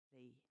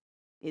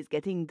It's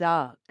getting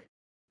dark.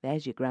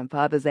 There's your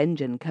grandfather's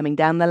engine coming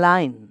down the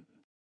line."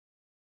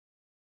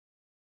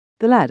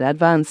 The lad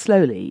advanced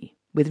slowly,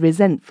 with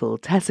resentful,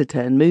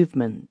 taciturn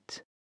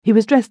movement. He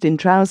was dressed in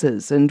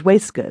trousers and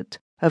waistcoat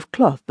of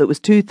cloth that was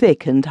too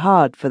thick and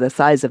hard for the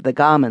size of the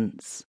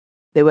garments.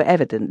 They were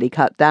evidently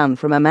cut down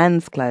from a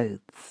man's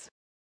clothes.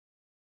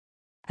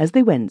 As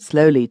they went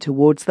slowly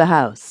towards the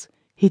house,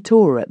 he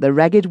tore at the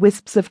ragged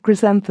wisps of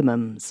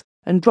chrysanthemums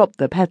and dropped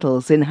the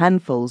petals in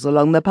handfuls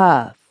along the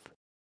path.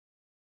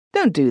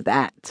 "Don't do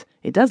that.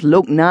 It does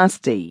look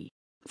nasty,"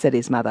 said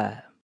his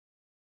mother.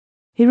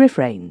 He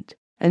refrained,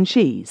 and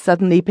she,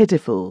 suddenly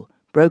pitiful,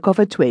 broke off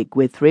a twig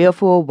with 3 or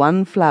 4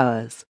 wan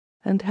flowers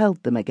and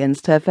held them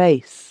against her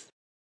face.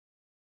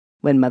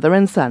 When mother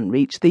and son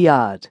reached the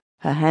yard,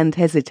 her hand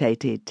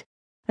hesitated,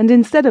 and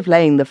instead of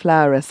laying the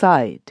flower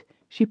aside,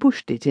 she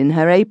pushed it in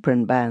her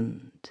apron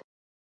band.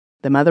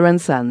 The mother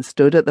and son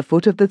stood at the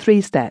foot of the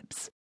 3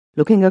 steps,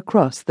 looking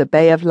across the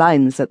bay of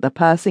lines at the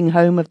passing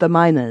home of the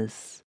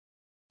miners.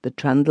 The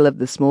trundle of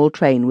the small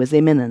train was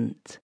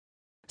imminent.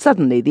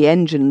 Suddenly the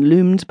engine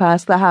loomed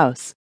past the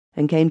house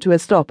and came to a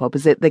stop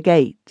opposite the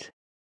gate.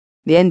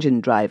 The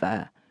engine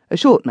driver, a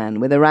short man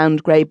with a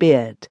round grey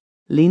beard,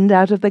 leaned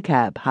out of the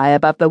cab high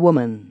above the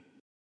woman.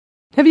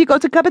 "Have you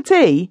got a cup of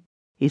tea?"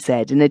 he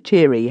said in a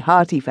cheery,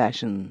 hearty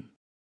fashion.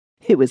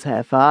 It was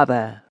her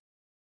father.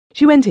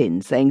 She went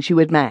in, saying she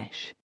would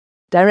mash.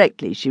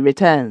 Directly she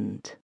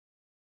returned.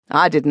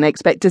 "I didn't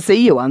expect to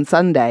see you on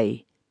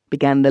Sunday,"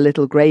 began the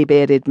little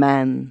grey-bearded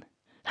man.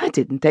 "I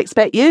didn't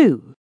expect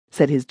you,"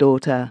 said his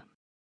daughter.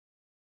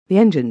 The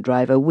engine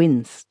driver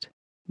winced.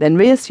 Then,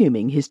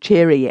 reassuming his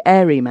cheery,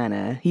 airy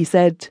manner, he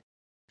said,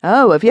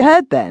 "Oh, have you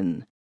heard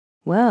then?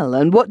 Well,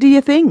 and what do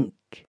you think?"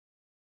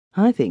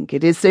 "I think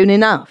it is soon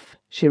enough,"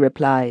 she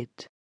replied.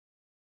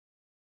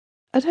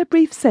 At her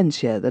brief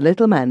censure, the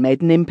little man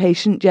made an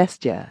impatient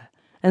gesture,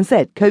 and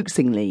said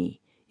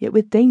coaxingly, yet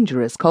with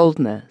dangerous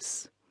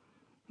coldness,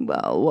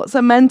 "Well, what's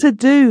a man to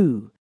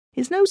do?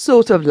 It's no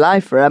sort of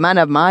life for a man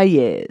of my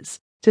years,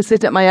 to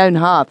sit at my own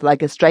hearth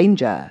like a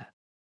stranger.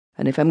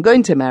 And if I'm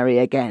going to marry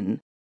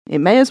again, it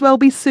may as well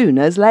be soon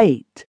as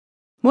late.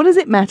 What does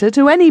it matter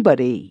to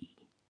anybody?"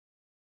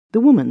 The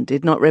woman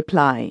did not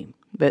reply,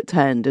 but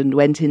turned and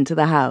went into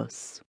the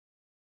house.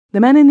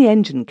 The man in the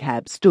engine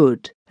cab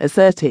stood,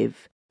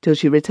 assertive, till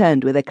she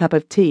returned with a cup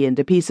of tea and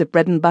a piece of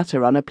bread and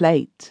butter on a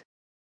plate.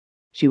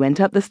 She went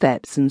up the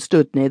steps and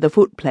stood near the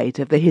footplate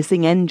of the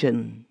hissing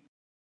engine.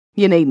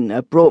 "You needn't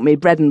have brought me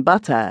bread and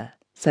butter,"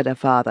 said her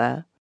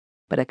father,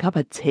 "but a cup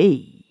of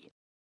tea."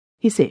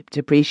 He sipped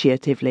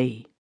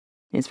appreciatively.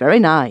 "It's very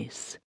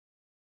nice."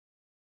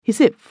 He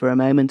sipped for a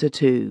moment or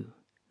two.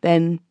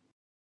 Then,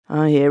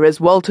 "I hear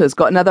as Walter's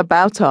got another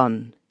bout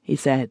on," he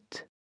said.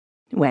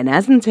 "When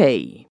hasn't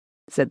he?"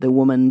 said the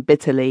woman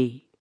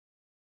bitterly.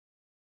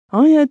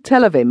 "I heard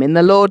tell of him in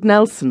the Lord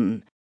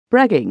Nelson,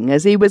 bragging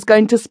as he was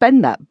going to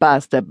spend that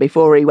bastard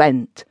before he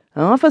went.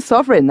 1/2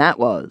 sovereign, that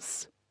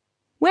was."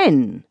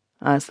 "When?"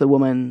 asked the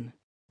woman.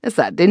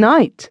 "Saturday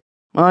night.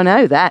 I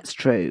know that's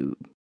true."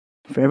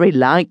 "Very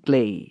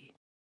likely."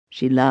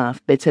 She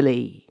laughed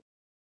bitterly.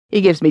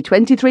 "He gives me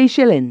 23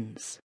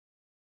 shillings.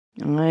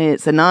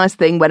 "It's a nice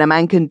thing when a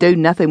man can do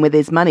nothing with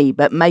his money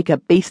but make a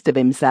beast of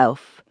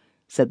himself,"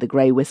 said the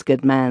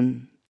grey-whiskered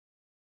man.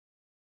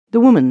 The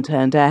woman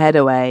turned her head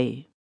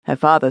away. Her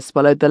father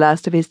swallowed the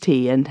last of his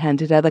tea and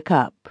handed her the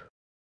cup.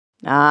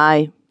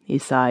 "Aye," he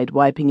sighed,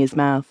 wiping his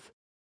mouth.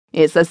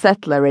 "It's a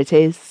settler, it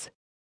is."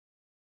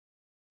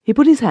 He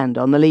put his hand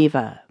on the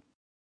lever.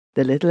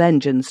 The little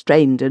engine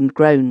strained and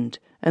groaned,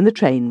 and the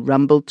train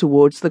rumbled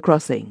towards the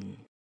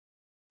crossing.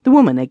 The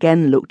woman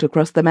again looked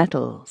across the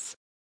metals.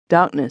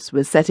 Darkness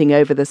was setting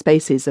over the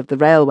spaces of the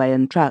railway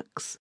and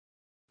trucks.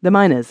 The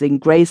miners in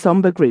grey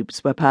sombre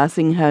groups were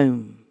passing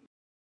home.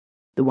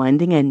 The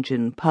winding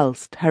engine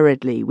pulsed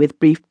hurriedly with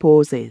brief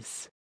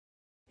pauses.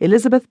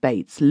 Elizabeth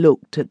Bates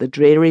looked at the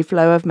dreary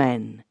flow of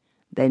men,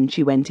 then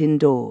she went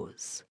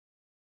indoors.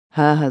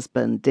 Her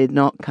husband did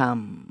not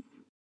come.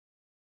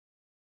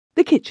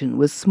 The kitchen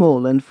was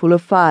small and full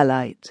of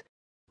firelight,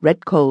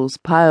 red coals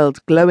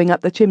piled glowing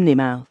up the chimney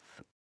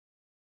mouth.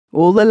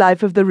 All the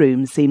life of the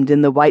room seemed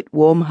in the white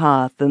warm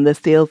hearth and the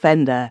steel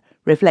fender,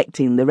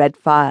 reflecting the red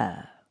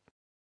fire.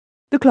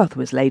 The cloth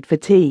was laid for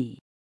tea.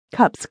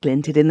 Cups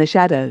glinted in the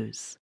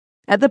shadows.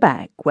 At the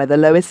back, where the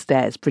lowest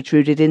stairs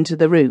protruded into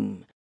the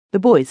room, the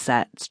boy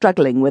sat,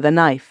 struggling with a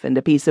knife and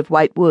a piece of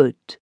white wood.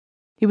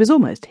 He was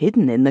almost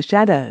hidden in the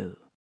shadow.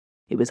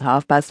 It was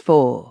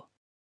 4:30.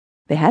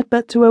 They had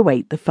but to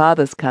await the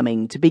father's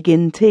coming to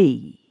begin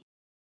tea.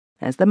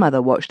 As the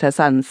mother watched her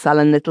son's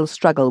sullen little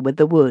struggle with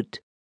the wood,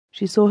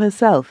 she saw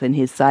herself in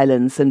his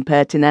silence and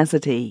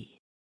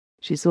pertinacity.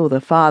 She saw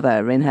the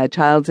father in her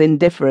child's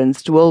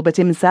indifference to all but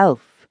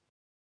himself.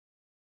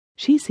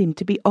 She seemed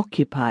to be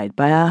occupied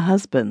by her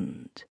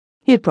husband.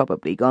 He had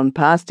probably gone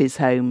past his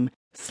home,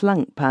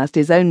 slunk past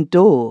his own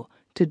door,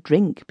 to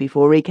drink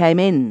before he came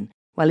in,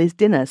 while his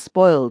dinner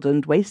spoiled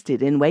and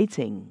wasted in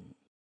waiting.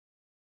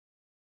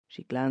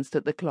 She glanced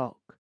at the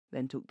clock,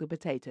 then took the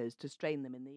potatoes to strain them in the